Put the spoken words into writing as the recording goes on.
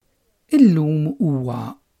Illum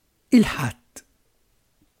huwa il-Ħadd,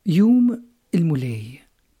 jum il-Mulej.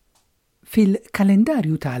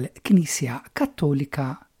 Fil-kalendarju tal-Knisja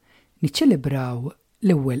Kattolika niċċelebraw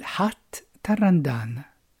l-ewwel Ħadd tar-Randan.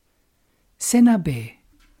 Sena B.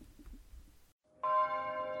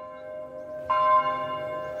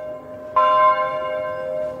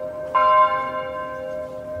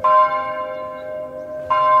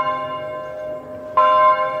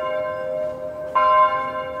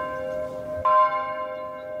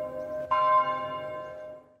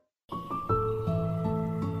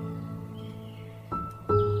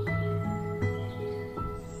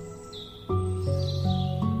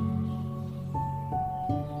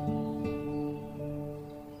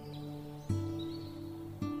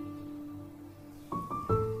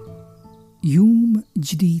 Jum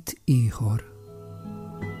ġdid ieħor.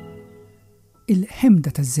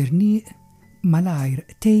 Il-ħemda taż-żernieq malajr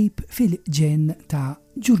tejb fil-ġenn ta'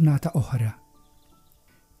 ġurnata oħra.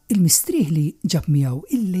 Il-mistrieħ li ġab miegħu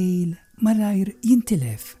il-lejl malajr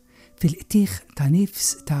jintilef fil-qtieħ ta' nifs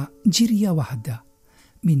ta' ġirja waħda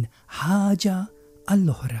minn ħaġa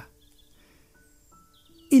għall-oħra.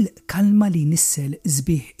 Il-kalma li nissel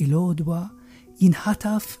sbieħ il-għodwa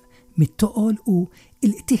jinħataf mit-toqol u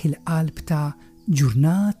il-qtieħ il-qalb ta'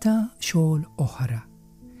 ġurnata xogħol oħra.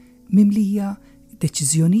 Mimlija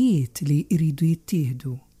deċiżjonijiet li jridu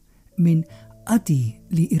jittieħdu minn qadi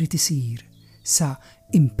li jrid isir sa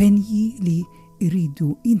impenji li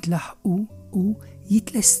jridu jintlaħqu u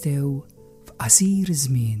jitlestew f'qasir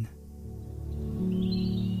żmien.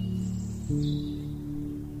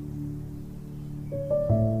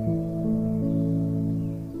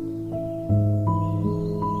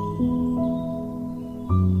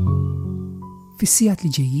 Fis-sigħat li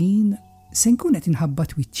ġejjin se nkun qed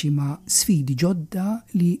inħabbat wiċċi ma' sfidi ġodda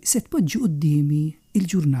li se tpoġġi qudiemi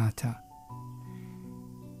il-ġurnata.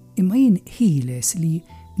 Imma jien ħieles li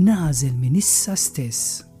nagħżel minn issa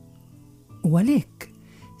stess. U għalhekk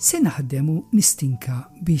se naħdem u nistinka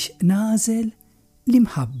biex nagħżel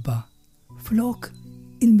l-imħabba flok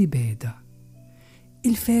il-mibeda,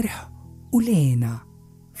 il-ferħ u l-għena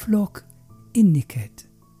flok in-niked,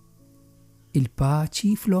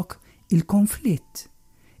 il-paċi flok il-konflitt,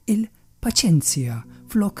 il-paċenzja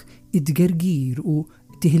flok id-gergir u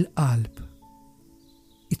tiħ il-qalb,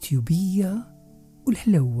 it-tjubija u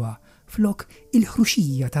l-ħlewwa flok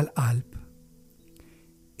il-ħruxija tal-qalb,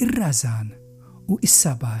 ir-rażan u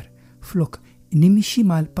is-sabar flok nimxi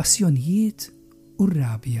mal-passjonijiet u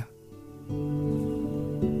r-rabja.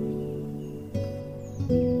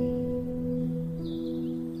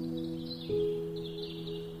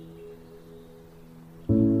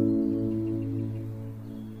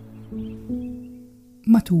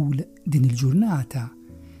 Matul din il-ġurnata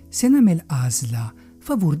se nagħmel għażla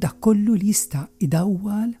favur dak kollu li jista'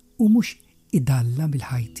 idawwal u mhux idalla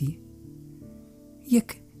bil-ħajti. Jekk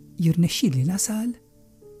jirnexxieli nasal,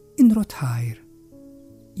 inrot ħajr.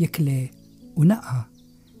 Jekk le u naqa'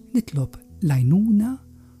 nitlob l-għajnuna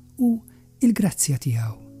u l-grazzja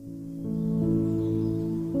tiegħu.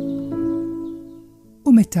 U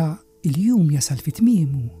meta il-jum jasal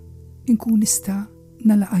fit-tmiemu, inkun nista'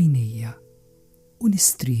 nagħlaq għajnejja u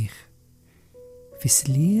nistrieħ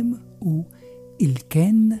fis-sliem u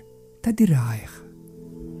il-kenn ta' dirgħajh.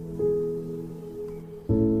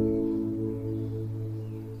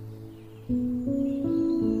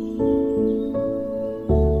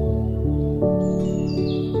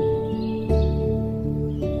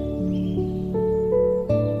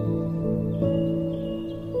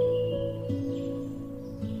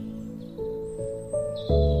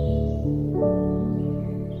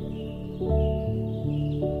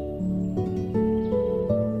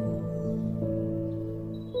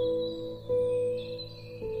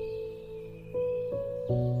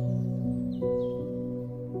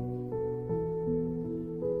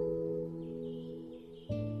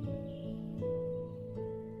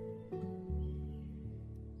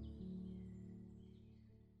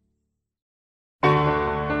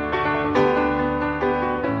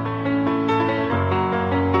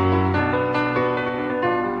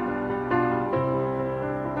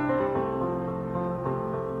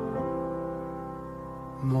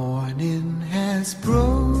 Morning has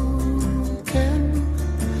broken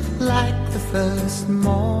like the first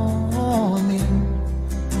morning.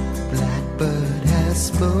 Blackbird has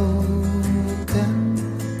spoken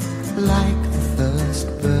like the first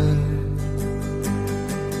bird.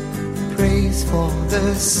 Praise for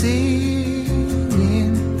the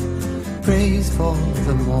singing, praise for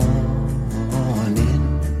the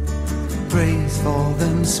morning, praise for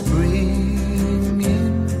them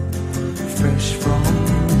springing fresh from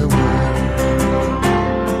the world.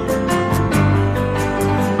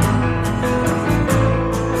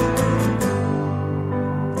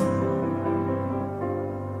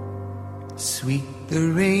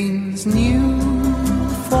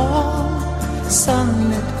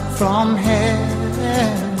 from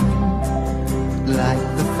heaven, like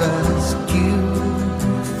the first dew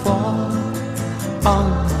fall on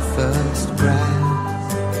the first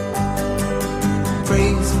grass.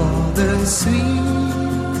 Praise for the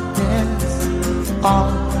sweetness of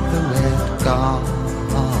the red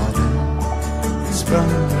garden,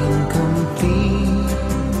 sprung in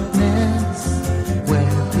completeness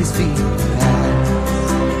where his feet pass.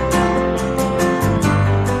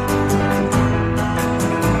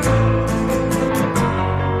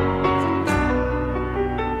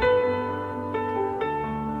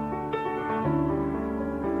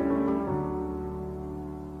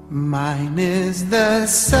 Mine is the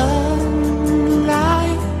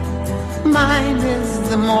sunlight, mine is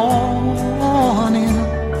the morning,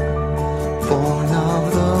 born of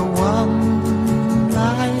the one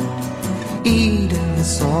light, Eden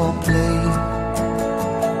saw play.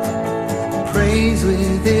 Praise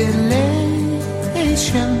with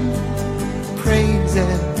elation, praise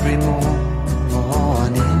every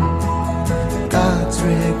morning, God's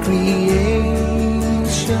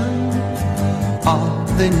recreation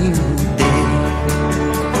of the new day.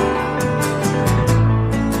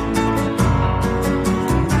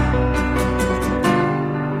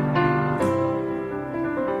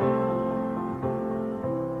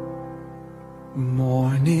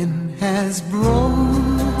 Morning has broken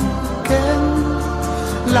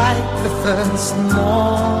like the first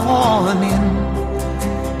morning,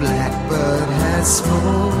 blackbird has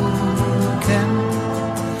spoken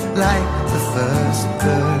like the first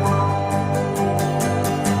bird.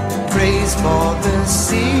 Praise for the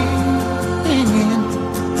singing,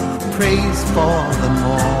 praise for the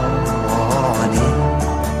morning,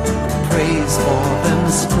 praise for them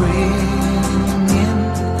springing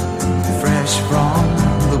fresh from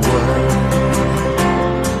the world.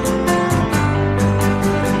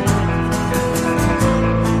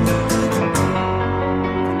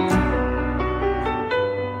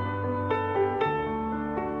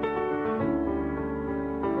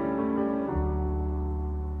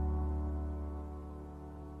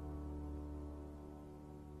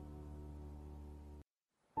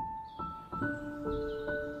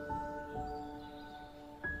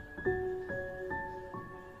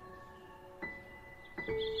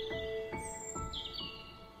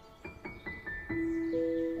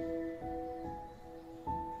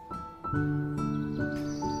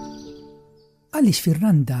 Għaliex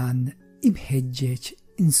fir-Randan imħeġġeġ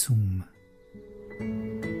insum.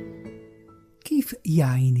 Kif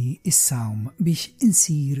jgħinni is-sawm biex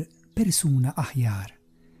insir persuna aħjar?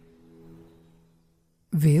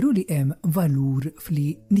 Veru li hemm valur fli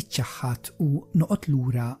niċċaħħad u noqgħod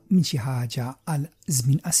lura minn xi ħaġa għal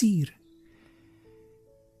żmien qasir.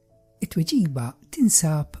 It-tweġiba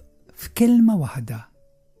tinsab f'kelma waħda: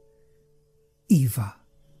 Iva.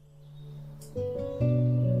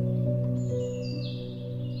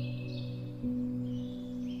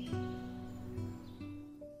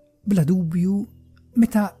 Bla dubju,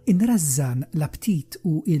 meta inrażżan l-aptit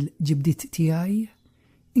u l-ġibdiet tiegħi,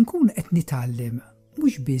 inkun qed nitgħallem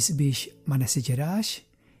mhux biss biex ma nesiġerax,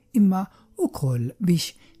 imma wkoll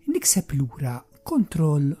biex nikseb lura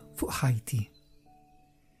kontroll fuq ħajti.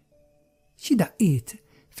 Xi daqqiet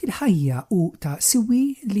fil-ħajja u ta'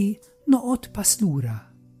 siwi li noqgħod pass lura.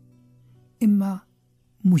 Imma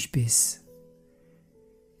mhux biss.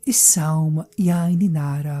 Is-sawm jgħinni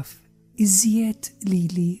naraf iżjed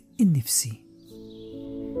lili innifsi.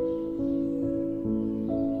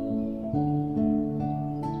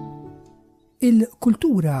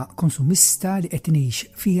 Il-kultura konsumista li qed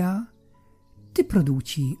ngħix fiha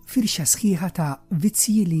tipproduċi firxa sħiħa ta'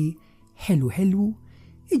 vizzji li ħelu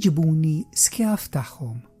iġibuni skjaf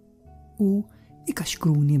tagħhom u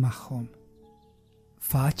ikaxkruni magħhom.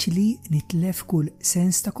 Faċli nitlef kull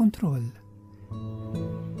sens ta' kontroll.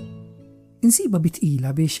 Insiba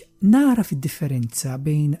bitqila biex nara fid-differenza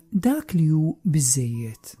bejn dak li hu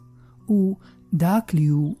biżżejjed u dak li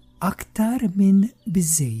hu aktar minn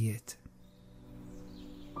biżżejjed.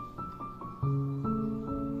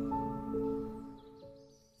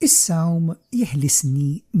 Is-sawm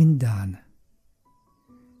jeħlisni minn dan.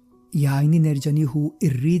 Jgħinni nerġa' nieħu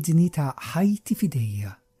ir-riedni ta' ħajti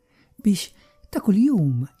f'idejja biex ta'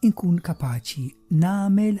 kuljum inkun kapaċi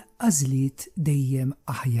nagħmel għażliet dejjem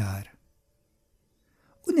aħjar.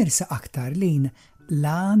 U nersa aktar lejn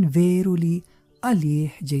lan veru li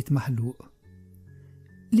għalih ġejt maħluq.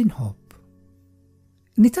 L-inħobb.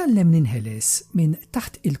 Nitgħallem ninħeles minn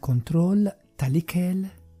taħt il-kontroll tal-ikel,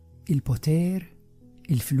 il-poter,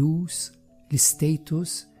 il-flus,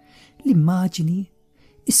 l-status, l-immaġini,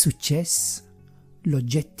 is-suċċess,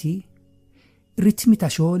 l-oġġetti, ritmi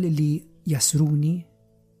ta' xogħol li jasruni,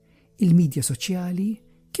 il-medja soċjali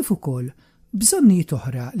kif ukoll bżonnijiet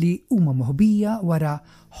oħra li huma moħbija wara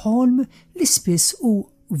ħolm li spiss hu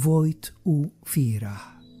vojt u fieraħ.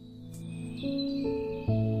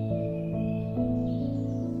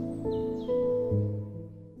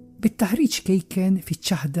 Bit-taħriġ kejken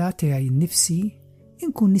fiċ-ċaħda tiegħi nnifsi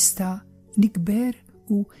inkun nista' nikber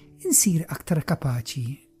u insir aktar kapaċi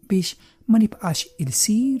biex ma nibqax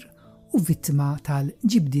il-sir u vittma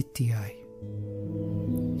tal-ġibdiet tiegħi.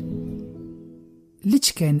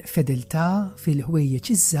 L-iċken fedeltà fil-ħwejjeġ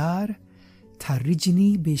iż-żgħar tħarriġni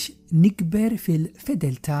biex nikber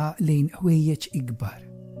fil-fedeltà lejn ħwejjeġ ikbar.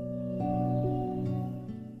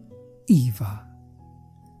 Iva,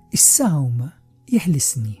 is-sawm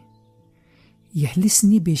jeħlisni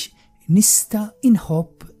biex nista'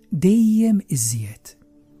 inħobb dejjem iżjed.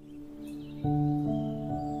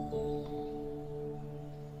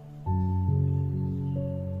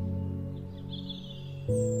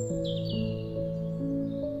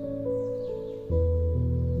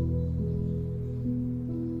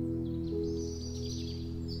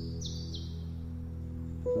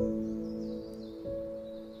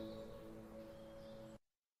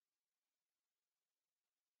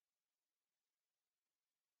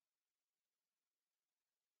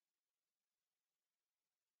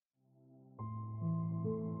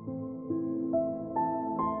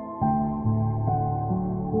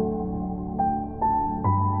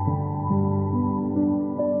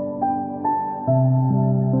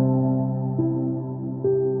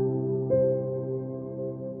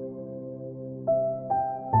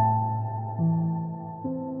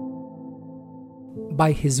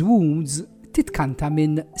 By His Wounds titkanta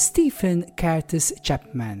minn Stephen Curtis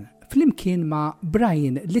Chapman flimkien ma'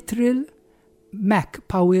 Brian Littrell, Mac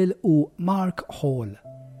Powell u Mark Hall.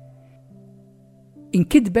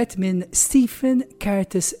 Inkitbet minn Stephen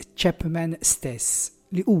Curtis Chapman stess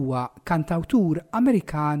li huwa kantawtur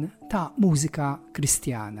Amerikan ta' mużika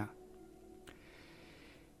Kristjana.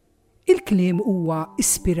 Il-kliem huwa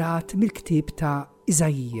ispirat mill-ktieb ta'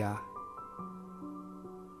 Iżajija.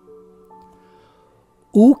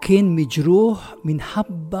 U kien miġruħ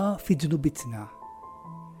minħabba fi dnubitna,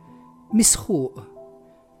 misħuq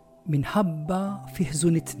minħabba fi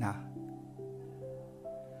ħżunitna.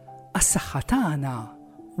 Għas-saħħa tagħna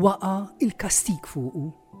waqa' il-kastig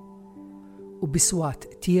fuqu u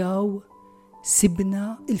biswat tiegħu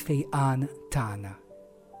sibna il-fejqan tagħna.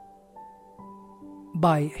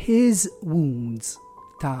 By His Wounds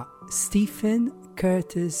ta' Stephen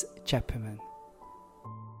Curtis Chapman.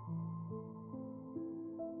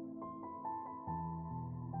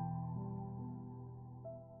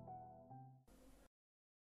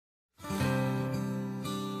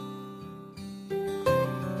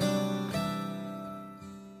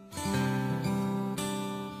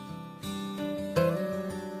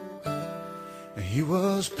 He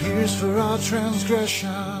was pierced for our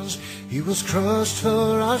transgressions, He was crushed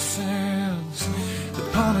for our sins. The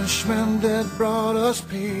punishment that brought us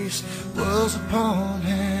peace was upon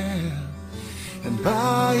Him. And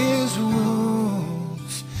by His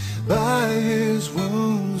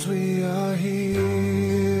wounds we are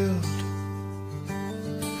healed.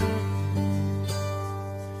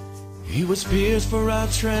 He was pierced for our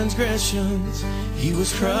transgressions, He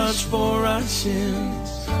was crushed for our sins.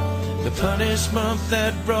 The punishment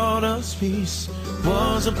that brought us peace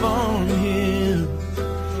was upon Him.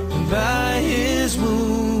 And by His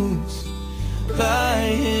wounds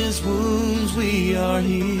we are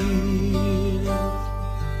healed.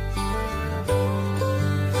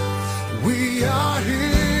 We are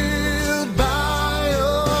healed by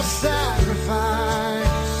Your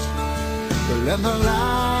sacrifice, the Lamb of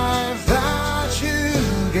life that You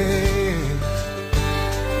gave.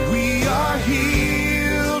 We are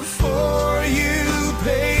healed, for You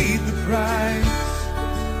paid the price.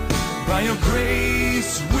 By Your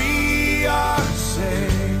grace we are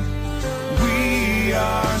saved. We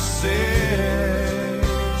are saved.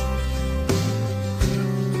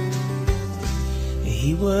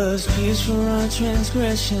 He was pierced for our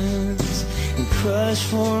transgressions and crushed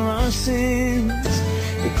for our sins.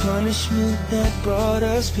 The punishment that brought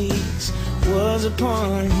us peace was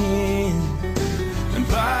upon Him. And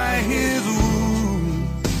by His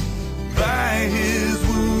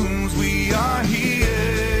wounds we are healed.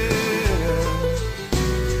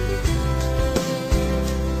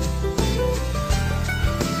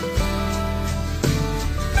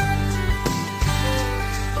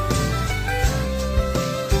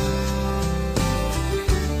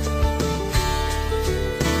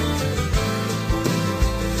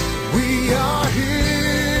 We are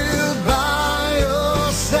healed by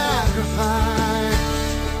Your sacrifice,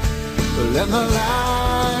 the Lamb of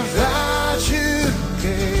life that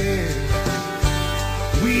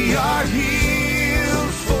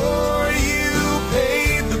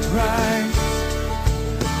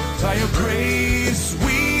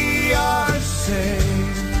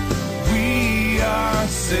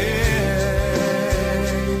sin.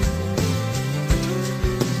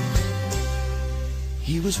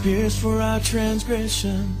 He was pierced for our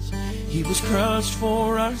transgressions, he was crushed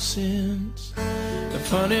for our sins. The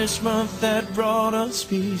punishment that brought us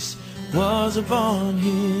peace was upon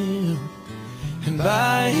him, and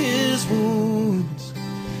by his wounds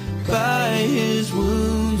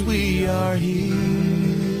we are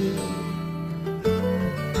healed.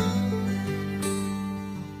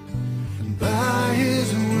 And by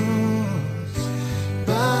his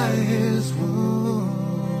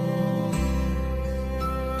wounds,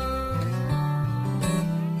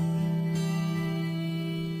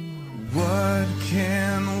 what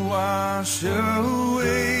can wash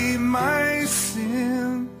away my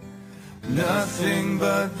sin? Nothing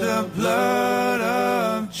but the blood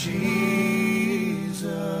of Jesus.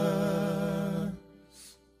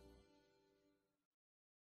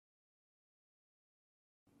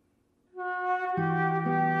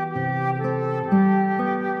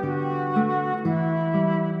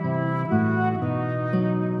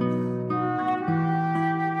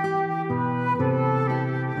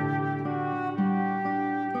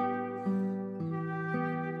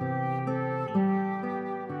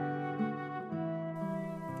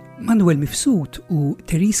 Manuel Mifsud u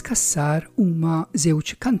Teres Kassar huma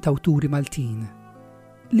żewġ kantawturi Maltin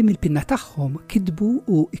li mill-pinna tagħhom kitbu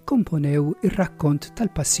u ikkomponew ir-rakkont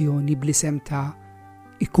tal-passjoni bl-isem ta'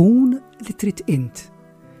 Ikun li trid int.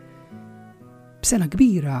 B'sena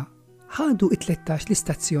kbira ħadu 13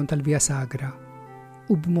 l-istazzjon tal-Via Sagra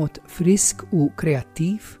u b'mod frisk u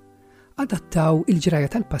kreattiv adattaw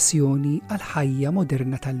il-ġraja tal-passjoni għal ħajja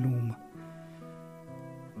moderna tal-lum.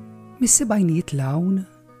 Mis-sebgħinijiet l-hawn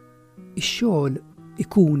ix-xogħol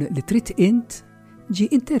Ikun li trid int ġie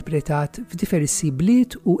interpretat f'diversi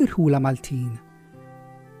bliet u irħula Maltin.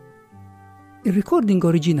 Ir-recording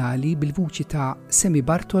oriġinali bil-vuċi ta' Semi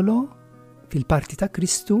Bartolo fil-Parti ta'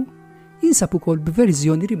 Kristu jinsab ukoll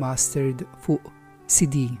b'verżjoni remastered fuq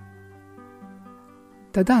CD.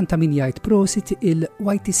 Ta' dan ta' min jgħid prosit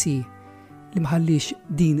il-YTC li mħallix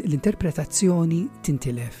din l-interpretazzjoni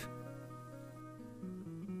tintilef.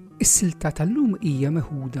 Is-silta tal-lum hija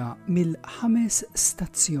meħuda mill-5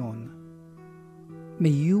 stazzjon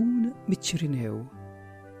mejjun miċ-Ċirinew.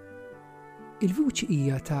 Il-vuċi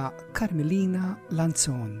hija ta' Carmelina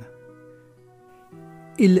Lanzon.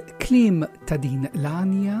 Il-kliem ta' din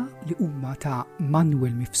l-għanja li huma ta'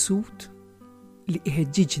 Manuel Mifsud li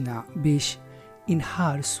iħeġġiġna biex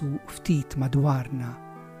inħarsu ftit madwarna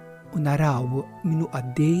u naraw minnu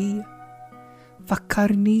għaddej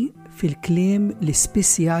fakkarni fil-kliem li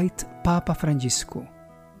spiss jgħid Papa Franġisku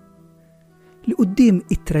li quddiem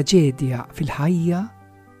it-traġedja fil-ħajja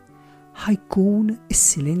ħajkun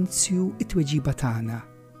is-silenzju it-tweġiba tagħna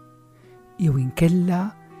jew inkella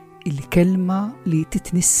il-kelma li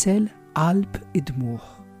titnissel qalb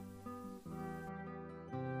id-dmugħ.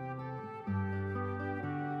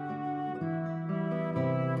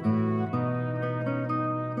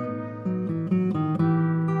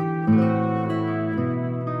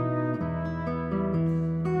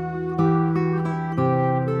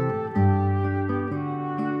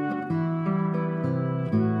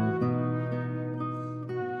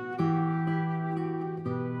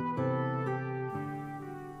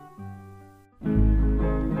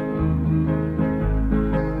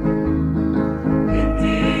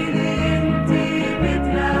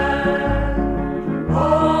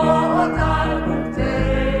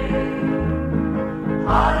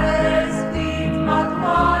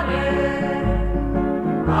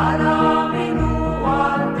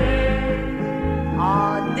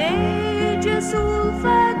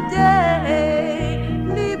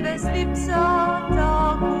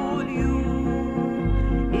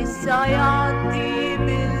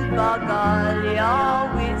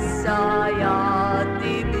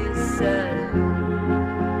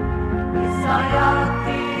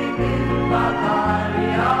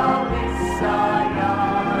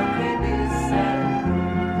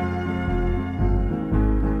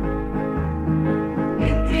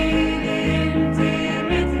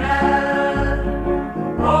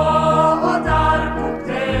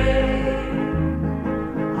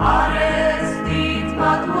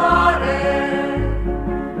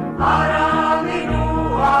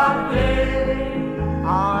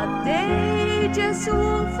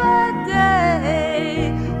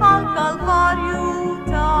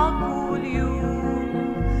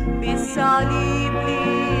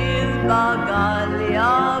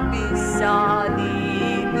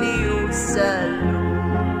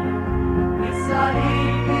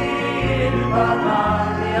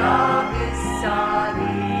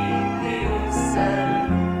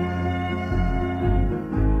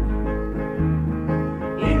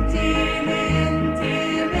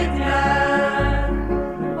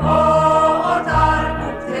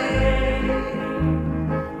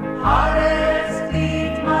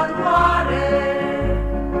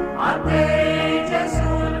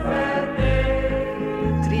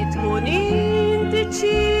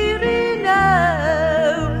 xirina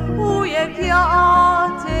u jekk jaqa'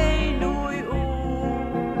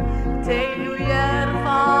 tejlu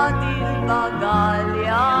jerfa'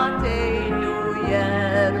 dil-bagalja, tejlu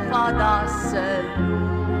jerfa' das-sellu.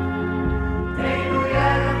 Tejlu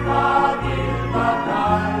jerfa'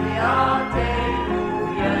 dil-bagalja, tejlu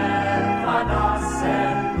jerfa'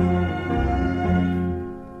 das-sellu.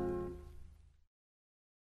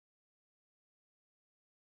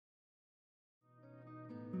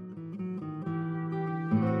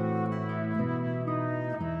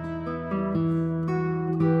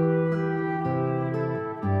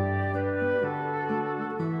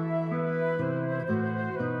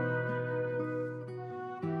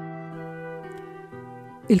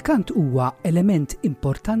 Il-kant huwa element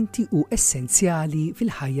importanti u essenzjali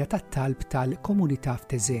fil-ħajja tat-talb tal-komunità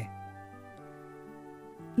f'Teże.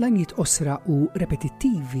 L-għanijiet osra u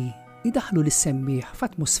repetittivi idaħlu lis-semmieħ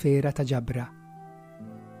f'atmosfera ta' ġabra.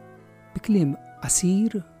 Bi kliem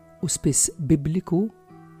qasir u spiss bibliku,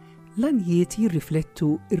 l-għanijiet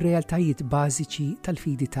jirriflettu ir-realtajiet bażiċi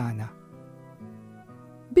tal-fidi tagħna.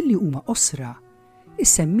 Billi huma osra,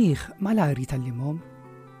 is-semmieħ malajr jitallimhom.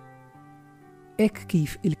 Hekk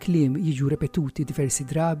kif il-kliem jiġu repetuti diversi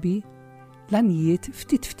drabi, l-għanijiet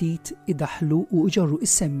ftit idaħlu u iġorru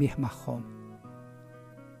is-semmieħ magħhom.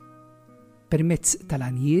 Permezz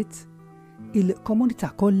tal-għanijiet, il-komunità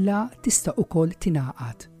kollha tista' ukoll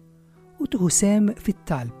tingħaqad u tieħu sehem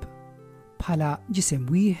fit-talb bħala ġisem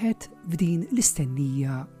wieħed f'din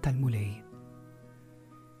l-istennija tal-Mulej.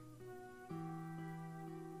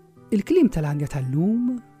 Il-kliem tal-għanja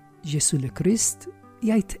tal-lum, Ġesu l-Krist,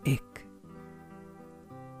 jgħid hekk: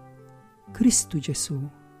 Kristu Ġesu,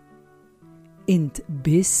 int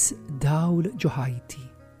biss dawl ġoħajti.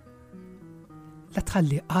 La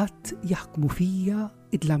tħalli qatt jaħkmu fija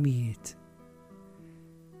id-dlamijiet.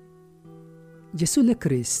 Ġesu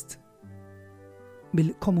l-Krist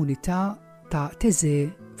mill-komunità ta' Teże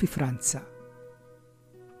fi Franza.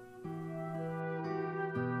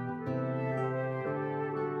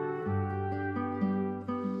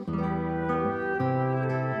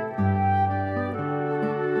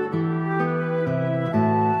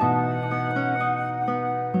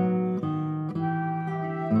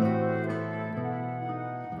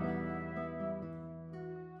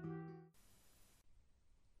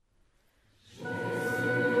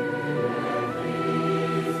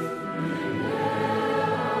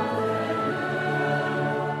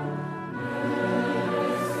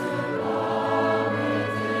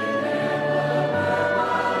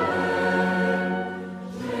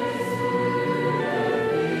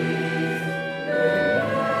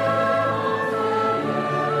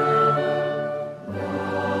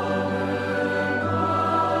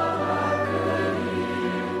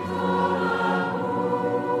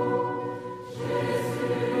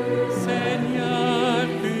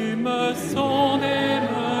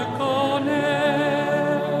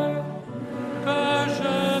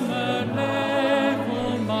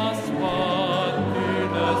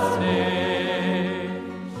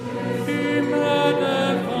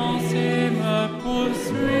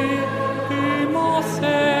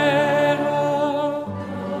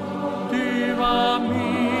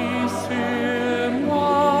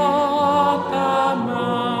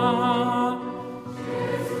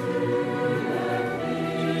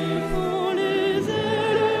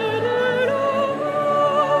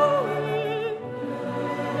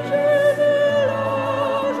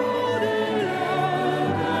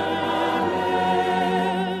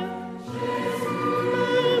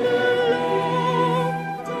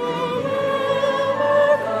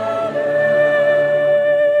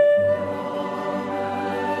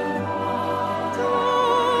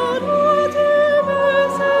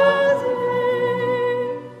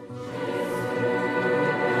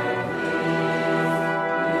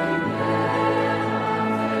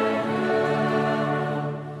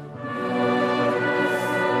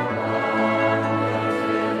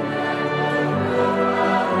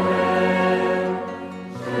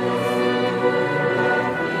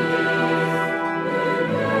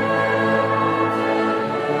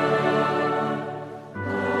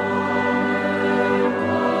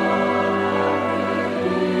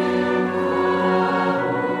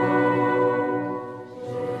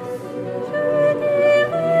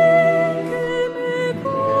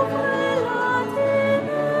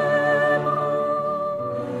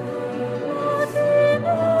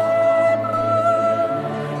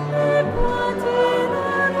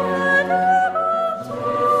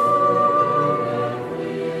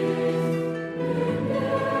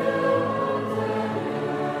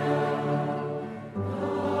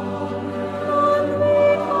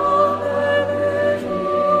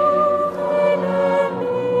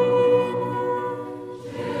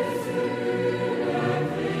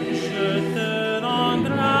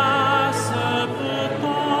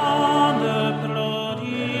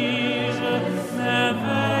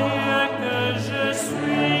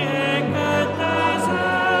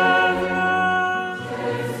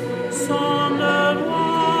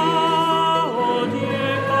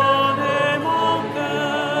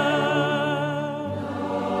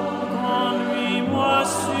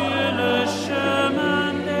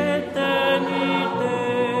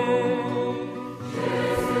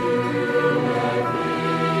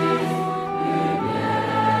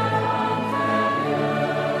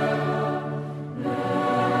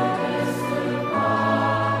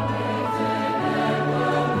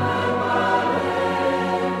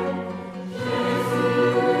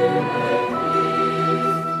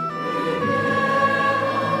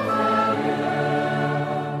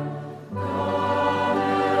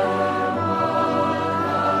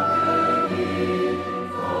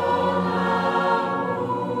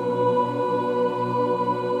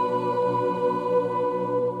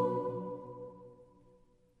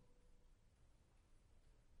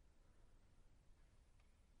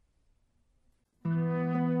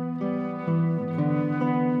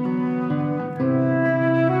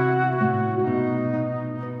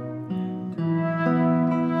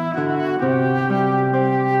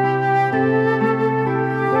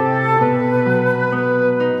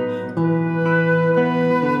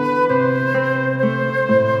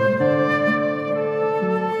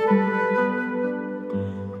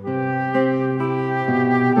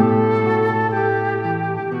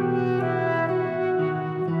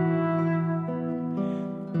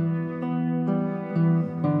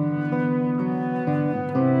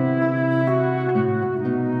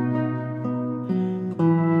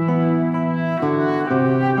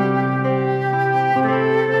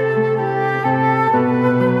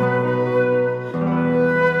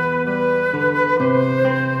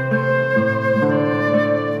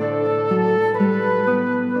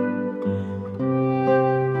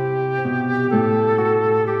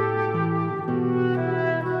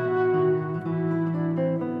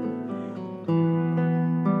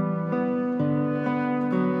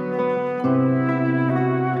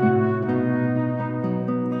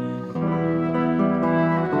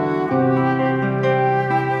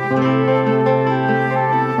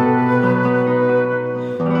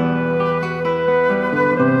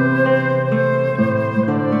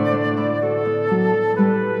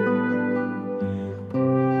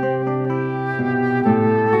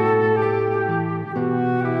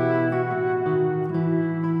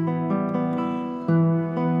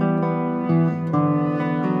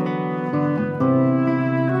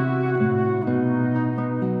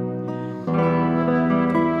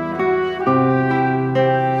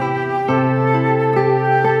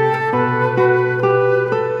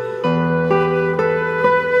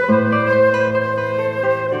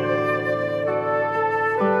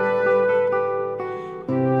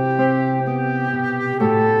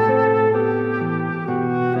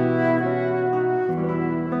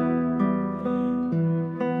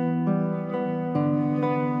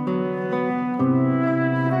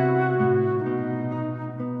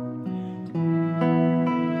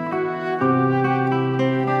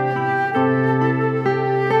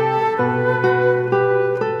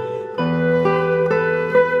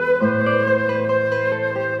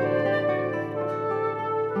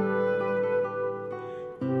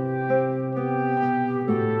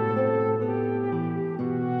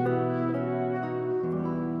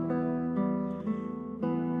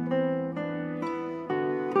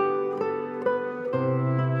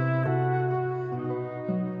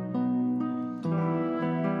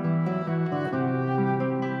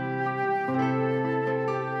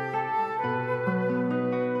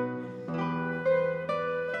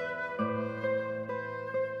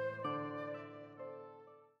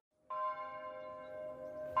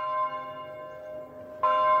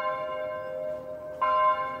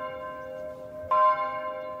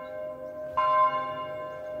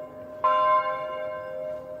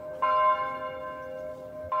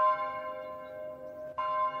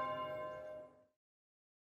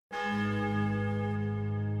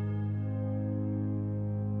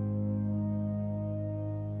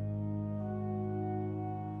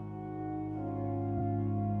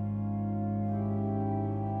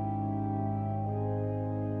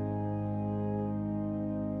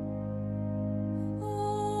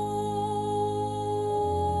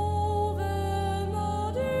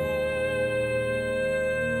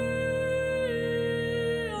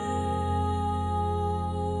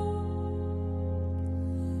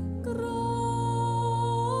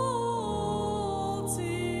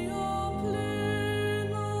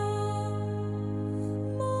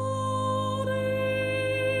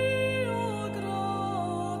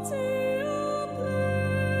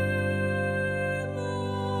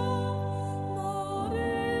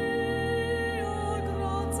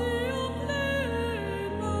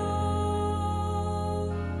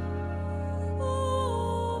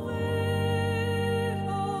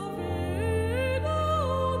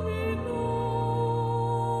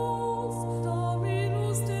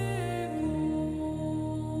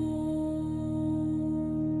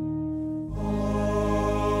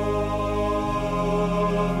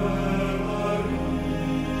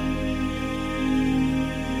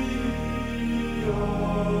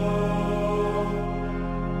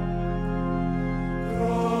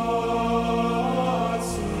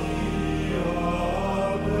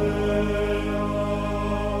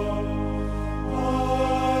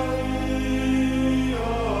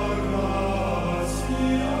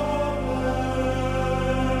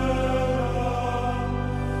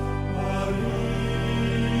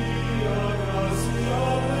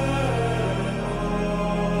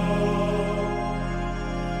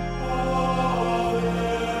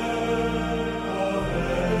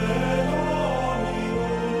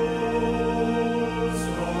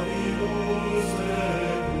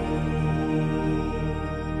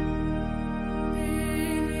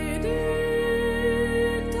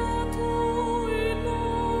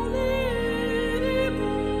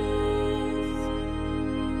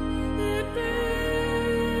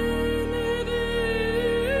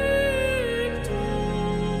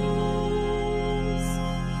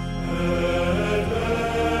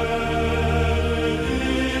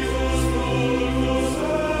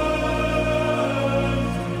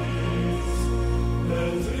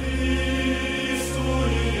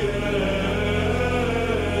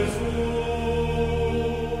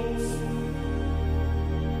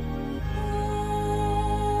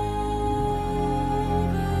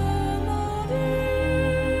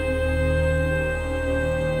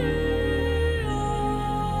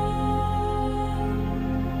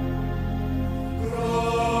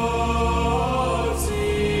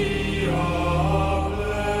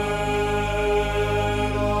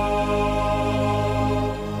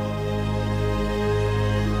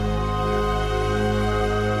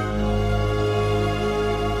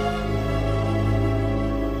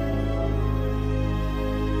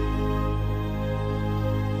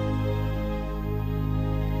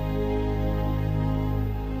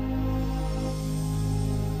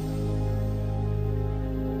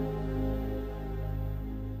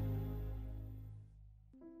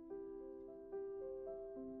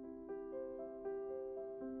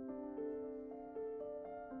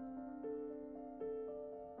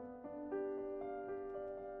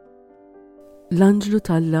 L-anġlu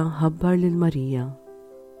Talla ħabbar lil Marija.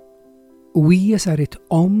 U hija saret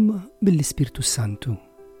bil-Ispirtu Santu.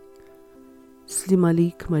 Slim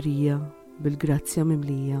għalik Marija, bil-grazzja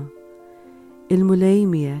mimlija, il-Mulej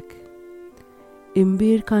miegħek.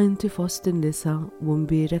 Imbirka inti fost in-nisa u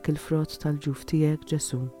mbirek il-frott tal-ġuf tiegħek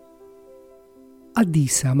Ġesu.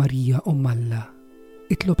 Qaddisa Marija Alla,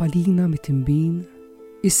 itlob għalina mit-tinbin,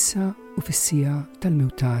 issa u fis-sija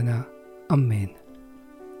tal-mewtana. Amen.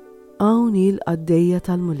 Hawn il-qaddejja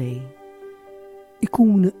tal-Mulej.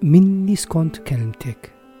 Ikun minni skont kelmtek.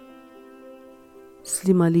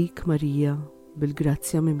 Slim għalik Marija,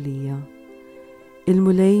 bil-grazzja mimlija,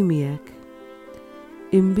 il-Mulej miegħek.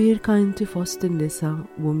 Imbirka inti fost in-nisa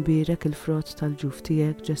u mbirek il-frott tal-ġuf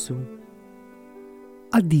tiegħek Ġesu.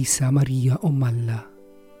 Qaddisa Marija Alla,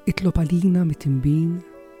 itlob għalina mit-tinbin,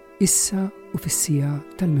 issa u fis-sija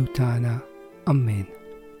tal-mewtana. Amen.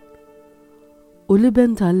 U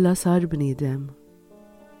l-iben Talla sar bniedem.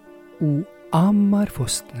 U għammar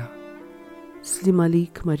fostna. Slim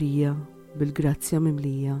għalik Marija, bil-grazzja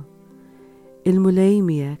mimlija, il-Mulej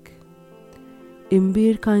miegħek.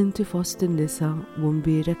 Imbirka inti fost in-nisa u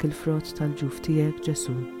mbirek il-frott tal-ġuf tiegħek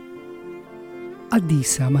Ġesu.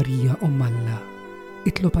 Qaddisa Marija Alla,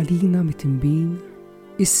 itlob għalina mit-tinbin,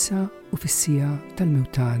 issa u fis-sija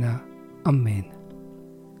tal-mewtana. Amen.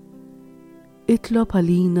 Itlob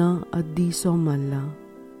għalina qaddisa Alla,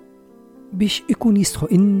 biex ikun jistħu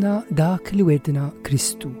inna dak li wedna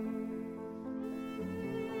Kristu.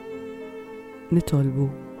 Nitolbu.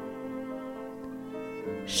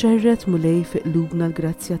 Xerret Mulej fi qlubna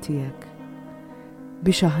l-grazzja tiegħek,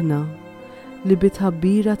 biex aħna li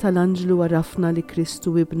bitħabbira tal-anġlu għarafna li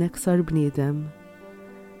Kristu ibnek sar bniedem,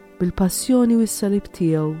 bil-passjoni u s-salib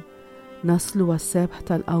tiegħu naslu għas-sebħ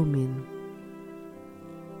tal-qawmin.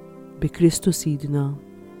 Bi Kristu sidna.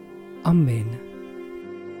 Amen.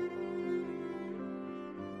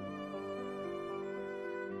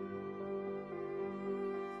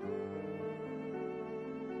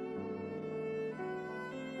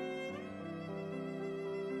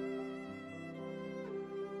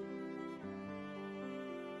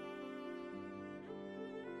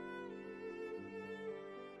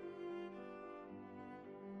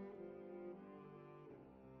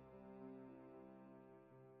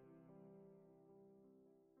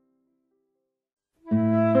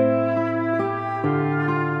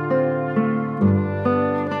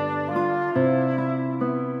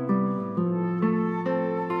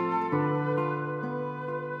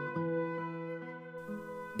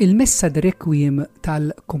 Il-messa d-rekwiem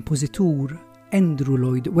tal-kompożitur Andrew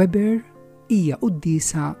Lloyd Webber hija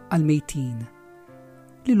qudiesa għal-mejtin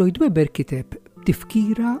li Lloyd Webber kiteb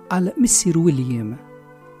b'tifkira għal missieru William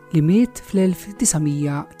li miet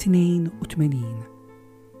fl-1982.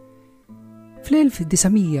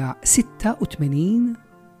 Fl-1986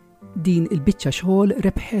 din il-biċċa xogħol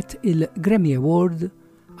rebħet il-Grammy Award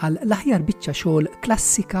għal l-aħjar biċċa xogħol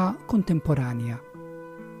klassika kontemporanja.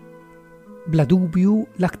 Bla dubju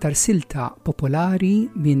l-aktar silta popolari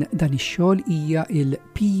minn dan ix-xogħol hija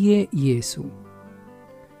il-Pije Jesu.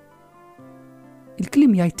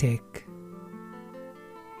 Il-kliem jgħid hekk: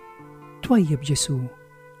 Twajjeb Ġesu,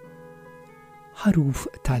 ħaruf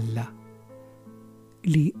Talla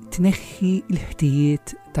li tneħħi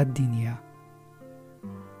l-ħtijiet tad-dinja.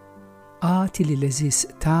 Għati li l-eżis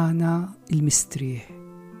tagħna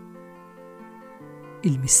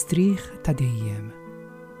il-mistrieħ ta' dejjem.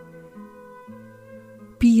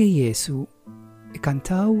 Pije Jesu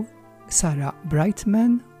ikantaw Sarah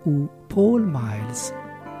Brightman u Paul Miles.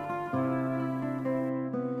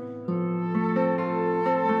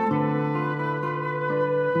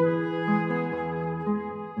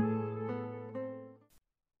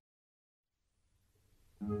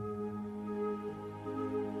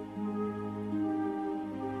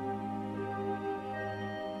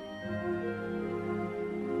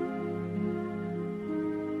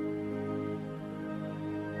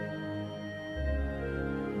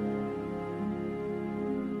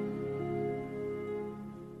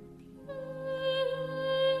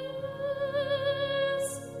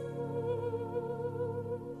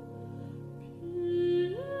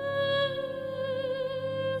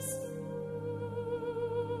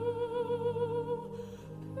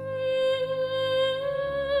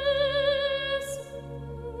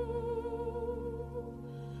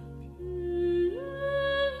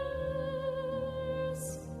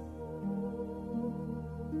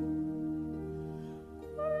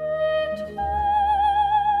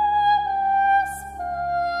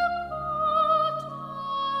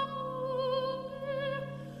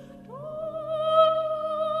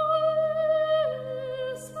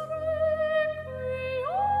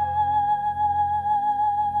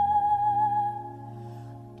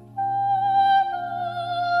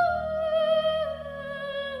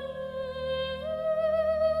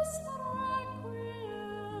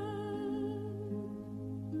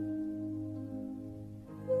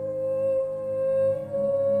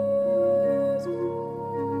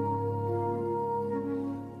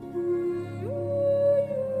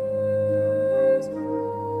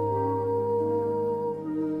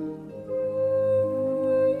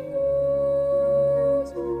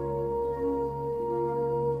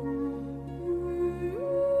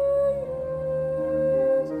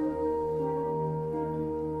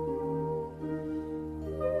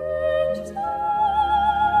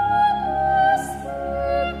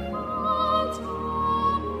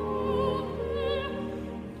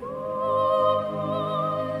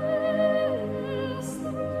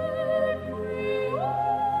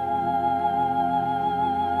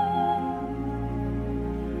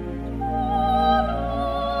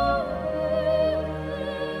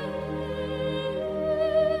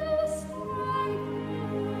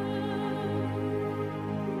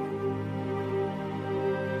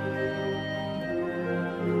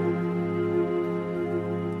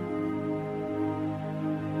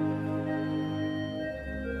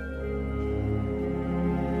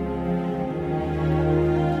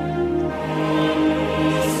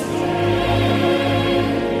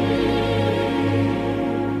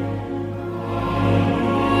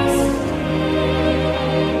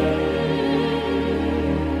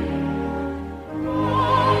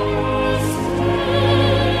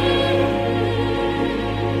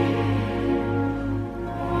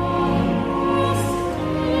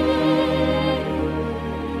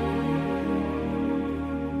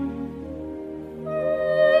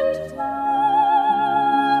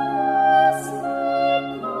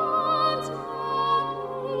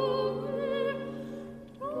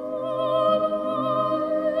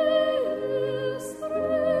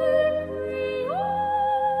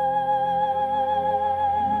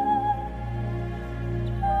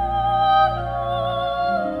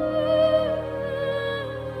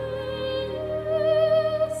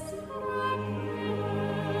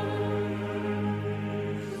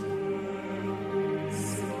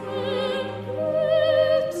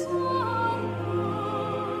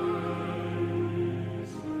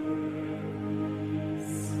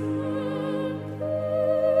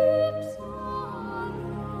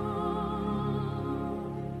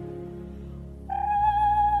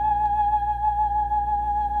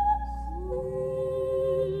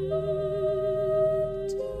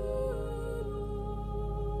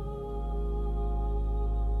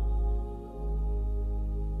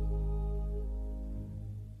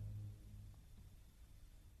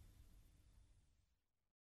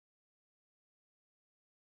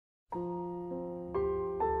 Bekk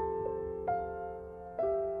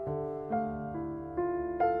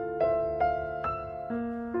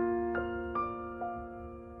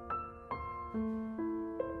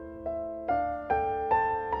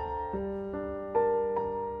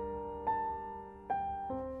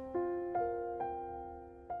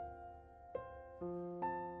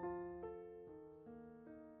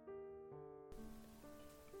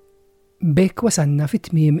wasanna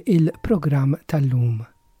fit-tmiem il-programm tal-lum.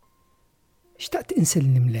 Xtaqt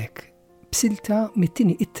insellimlek b'silta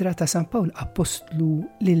mit-tieni ittra ta' San Pawl Apostlu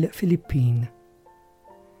lil-Filippin.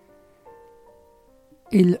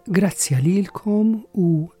 Il-grazzja lilkom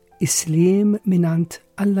u islim minant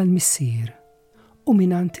Alla l-Missier u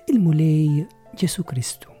minant il-Mulej Ġesu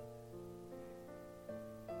Kristu.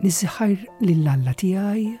 Niżħar lill-Alla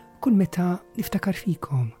tiegħi kull meta niftakar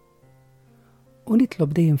fikom. U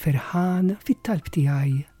nitlob dejjem ferħan fit-talb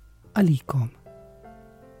tiegħi għalikom.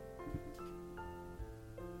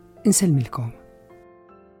 Insellmilkom.